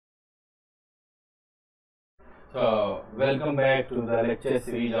So, welcome back to the lecture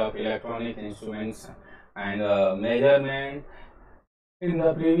series of electronic instruments and measurement. In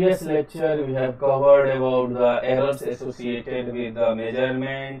the previous lecture, we have covered about the errors associated with the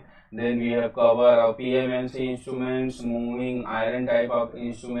measurement. Then we have covered our PMMC instruments, moving iron type of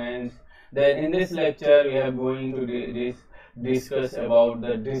instruments. Then in this lecture, we are going to discuss about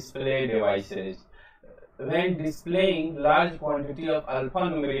the display devices. When displaying large quantity of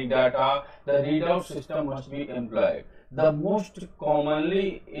alphanumeric data, the readout system must be employed. The most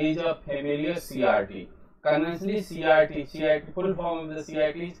commonly is a familiar CRT. Conventionally, CRT full form of the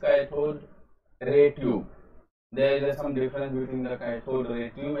CRT is cathode ray tube. There is some difference between the cathode ray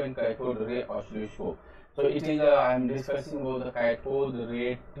tube and cathode ray oscilloscope. So it is I am discussing about the cathode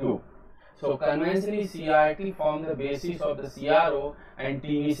ray tube. So conventionally, CRT form the basis of the CRO and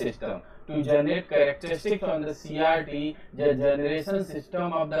TV system. To generate characteristics on the CRT, the generation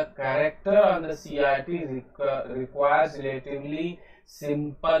system of the character on the CRT requires relatively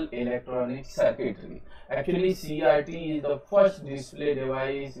simple electronic circuitry. Actually, CRT is the first display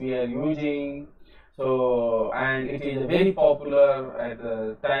device we are using. So, and it is very popular at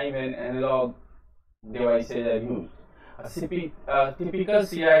the time when analog devices are used. A typical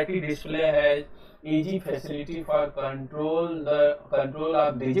CRT display has easy facility for control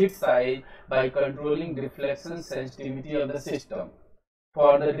of digit size by controlling deflection sensitivity of the system.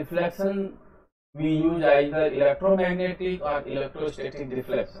 For the deflection, we use either electromagnetic or electrostatic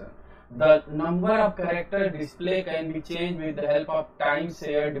deflection. The number of character display can be changed with the help of time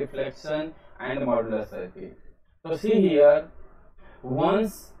shared deflection and modular circuit. So see here,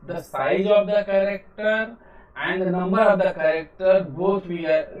 once the size of the character and the number of the character both we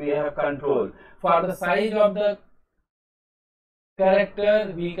have control. For the size of the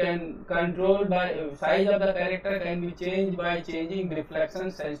character, we can control by size of the character can be changed by changing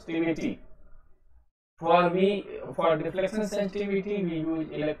deflection sensitivity. For deflection sensitivity, we use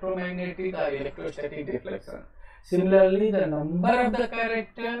electromagnetic or electrostatic deflection. Similarly, the number of the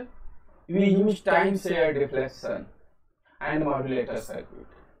character, we use time shared deflection and modulator circuit.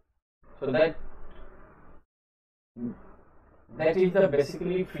 So that is the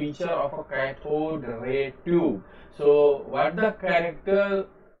basically feature of a cathode ray tube. So what the character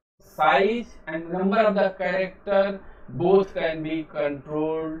size and number of the character both can be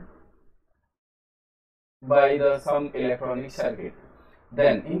controlled by some electronic circuit.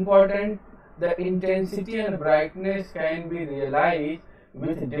 Then important, the intensity and brightness can be realized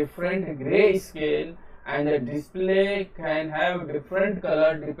with different gray scale, and the display can have different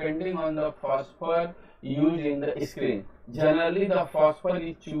color depending on the phosphor used in the screen. Generally, the phosphor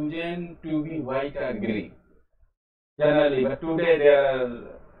is chosen to be white or green. Generally, but today there are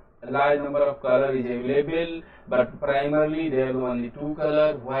a large number of color is available, but primarily there are only two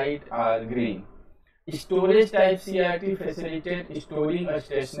color, white or green. Storage type CRT facilitates storing a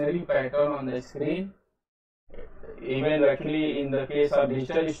stationary pattern on the screen. Even actually in the case of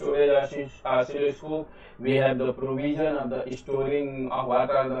digital storage oscilloscope, we have the provision of the storing of what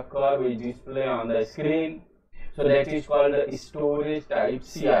are the curve is display on the screen. So that is called the storage type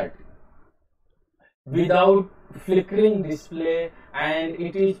CRT. Without flickering display, and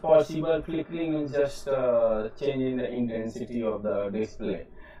it is possible, flickering is just changing the intensity of the display,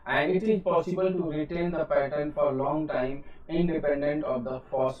 and it is possible to retain the pattern for a long time independent of the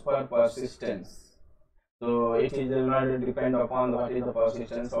phosphor persistence. So it is not depend upon what is the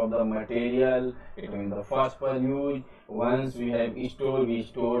persistence of the material. It means the phosphor used, once we have stored, we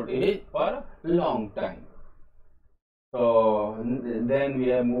stored it for a long time. So then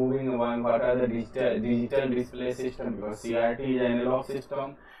we are moving on. What are the digital display system? Because CRT is analog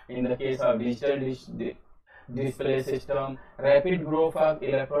system. In the case of digital display system, rapid growth of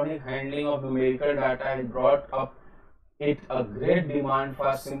electronic handling of numerical data has brought up a great demand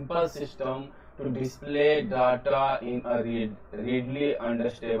for simple system to display data in a readily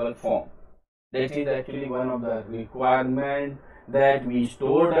understandable form. That is actually one of the requirement, that we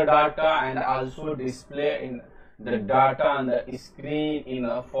store the data and also display in the data on the screen in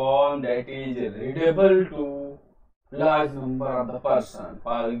a form that is readable to large number of the person.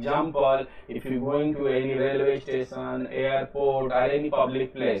 For example, if you going to any railway station, airport or any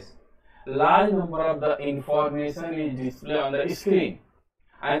public place, large number of the information is displayed on the screen,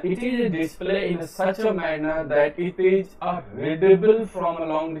 and it is displayed in such a manner that it is readable from a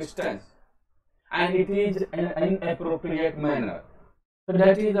long distance, and it is in an inappropriate manner. So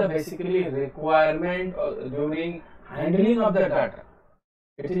that is the basically requirement during handling of the data.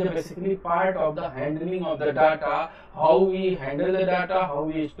 It is basically part of the handling of the data, how we handle the data, how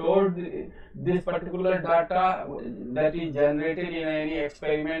we store this particular data that is generated in any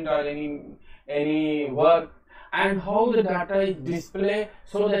experiment or any work, and how the data is displayed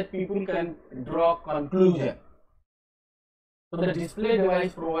so that people can draw conclusion. So the display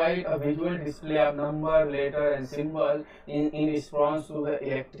device provides a visual display of number, letter and symbol in response to the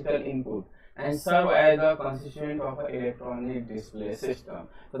electrical input and serve as a constituent of an electronic display system.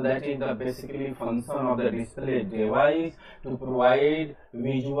 So that is the basically function of the display device, to provide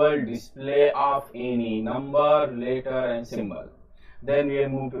visual display of any number, letter and symbol. Then we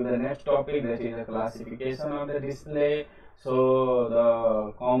move to the next topic, that is the classification of the display.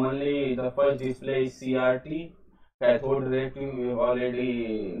 So commonly the first display is CRT, cathode ray tube. We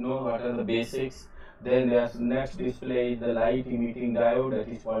already know what are the basics. Then there's next display is the light emitting diode, that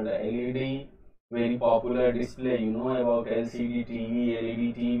is called the LED. Very popular display, you know about LCD TV,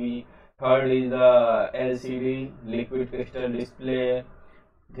 LED TV. Third is the LCD, liquid crystal display.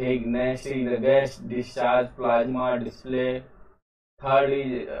 Next is the gas discharge plasma display. Third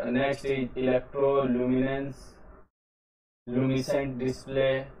is next is electroluminescent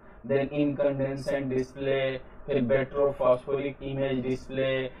display. Then incandescent display, then photorophosphoric image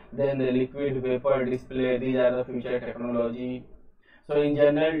display, then the liquid vapor display. These are the future technology. So in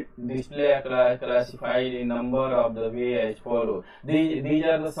general, display are classified in number of the way as follows. These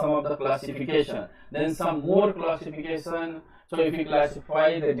are the some of the classification. Then some more classification. So if you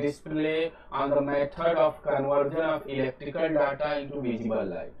classify the display on the method of conversion of electrical data into visible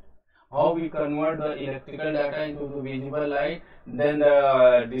light, how we convert the electrical data into the visible light, then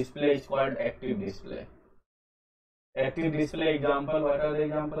the display is called active display. Active display example, what are the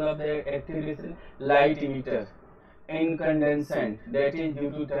example of the active display? Light emitter, incandescent, that is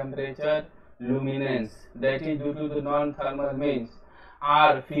due to temperature, luminance, that is due to the non-thermal means,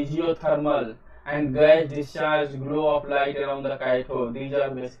 are physiothermal, and gas discharge glow of light around the cathode. These are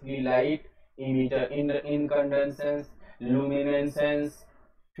basically light emitter, incandescence, luminescence,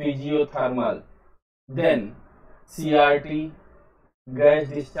 physiothermal. Then CRT, gas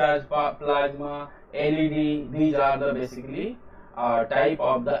discharge plasma, LED. These are the basically type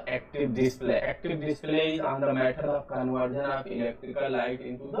of the active display. Active display is on the method of conversion of electrical light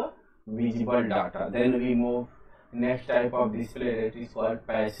into the visible data. Then we move next type of display, that is called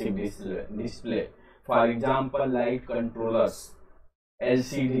passive display. For example, light controllers,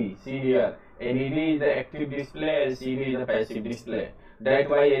 LCD. See here, LED is the active display, LCD is the passive display. That's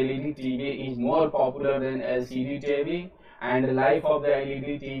why LED TV is more popular than LCD TV, and the life of the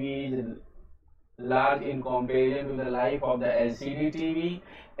LED TV is large in comparison to the life of the LCD TV.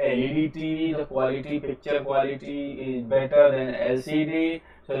 LED TV, the quality, picture quality is better than LCD.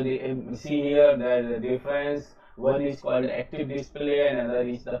 So see here the difference. One is called active display and another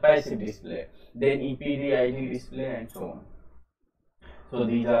is the passive display. Then EPD, ID display and so on. So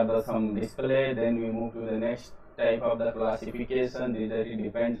these are the some display. Then we move to the next type of the classification. It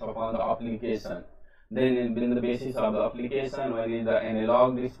depends upon the application. Then in the basis of the application, one is the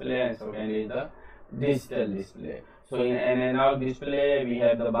analog display and second is the digital display. So in an analog display, we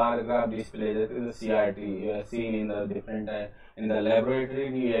have the bar graph display, that is the CRT. You have seen in the different in the laboratory,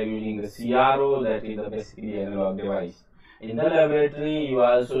 we are using the CRO, that is the basically analog device. In the laboratory, you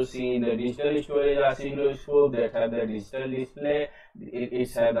also see the digital storage oscilloscope that have the digital display.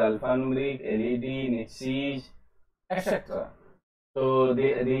 It has the alphanumeric, LED, NICs, etc. So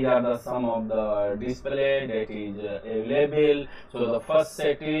these are the some of the display that is available. So the first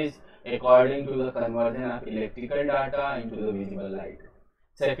set is according to the conversion of electrical data into the visible light.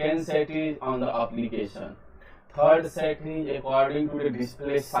 Second set is on the application. Third set is according to the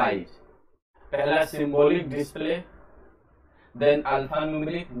display size. Pehla symbolic display, then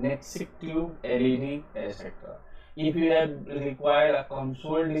alphanumeric, Nexic tube, LED, etc. If you have required a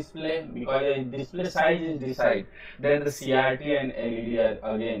console display, because a display size is decided, then the CRT and LED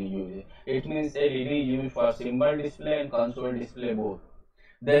are again used. It means LED used for symbol display and console display both.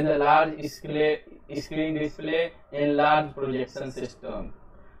 Then the large screen display in large projection system.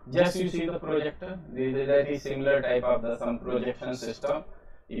 Just you see the projector, that is similar type of the some projection system.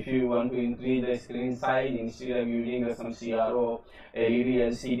 If you want to increase the screen size, instead of using some CRO, LED,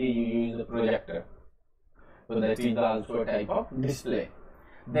 LCD, you use the projector. So that is also a type of display.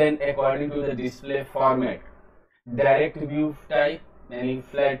 Then according to the display format, direct view type, meaning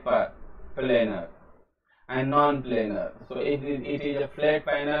flat planar, and non-planar. So if it is a flat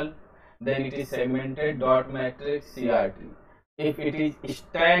panel, then it is segmented dot matrix CRT. If it is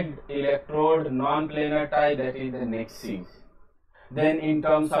stacked electrode non-planar type, that is the NICs. Then in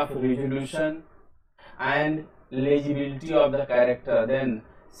terms of resolution and legibility of the character, then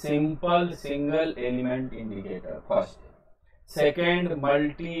simple single element indicator first. Second,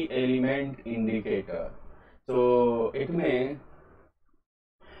 multi-element indicator. So it may,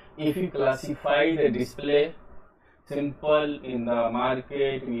 if you classify the display simple. In the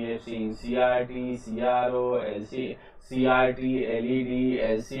market we have seen CRT, CRO, LC, CRT, LED,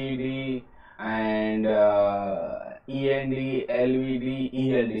 LCD, and END, LVD,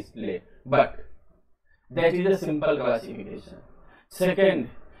 EL display, but that is a simple classification. Second,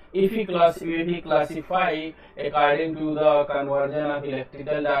 if we classify according to the conversion of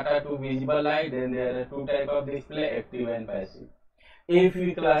electrical data to visible light, then there are two types of display, active and passive. If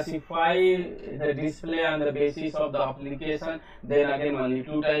we classify the display on the basis of the application, then again only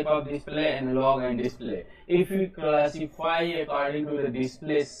two types of display, analog and display. If we classify according to the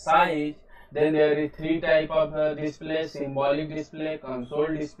display size, then there is three types of display: symbolic display,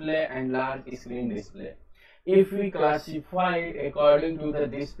 console display, and large screen display. If we classify according to the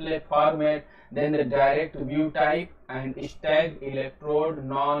display format, then the direct view type and stacked electrode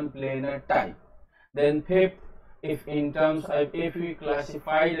non-planar type. Then fifth, if we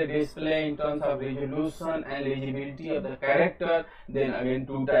classify the display in terms of resolution and legibility of the character, then again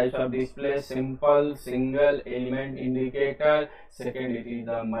two types of display: simple single element indicator, second it is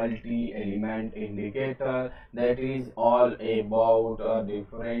the multi element indicator. That is all about a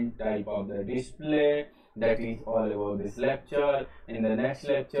different type of the display. That is all about this lecture. In the next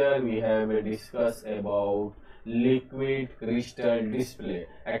lecture we have discussed about liquid crystal display.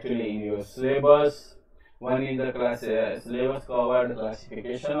 Actually in your syllabus, one is the syllabus covered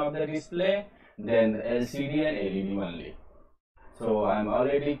classification of the display, then LCD and LED only. So I'm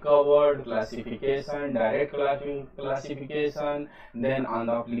already covered classification, direct classification, then on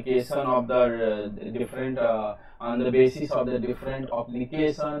the application of the different on the basis of the different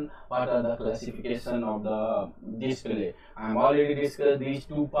application, what are the classification of the display. I'm already discussed these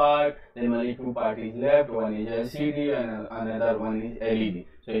two parts, then only two parts is left, one is LCD and another one is LED.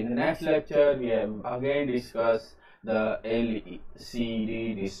 So in the next lecture we have again discussed the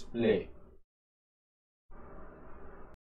LCD display.